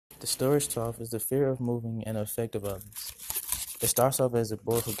The story starts off as the fear of moving and the effect of others. It starts off as a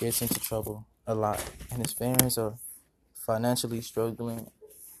boy who gets into trouble a lot, and his parents are financially struggling,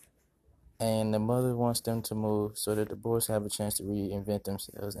 and the mother wants them to move so that the boys have a chance to reinvent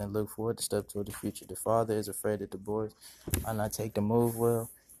themselves and look forward to step toward the future. The father is afraid that the boys might not take the move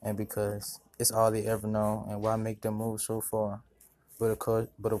well, and because it's all they ever know, and why make them move so far? But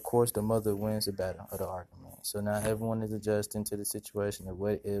of course, the mother wins the battle of the argument. So now everyone is adjusting to the situation of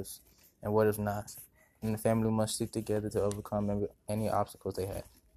what ifs and what if not, and the family must stick together to overcome any obstacles they have.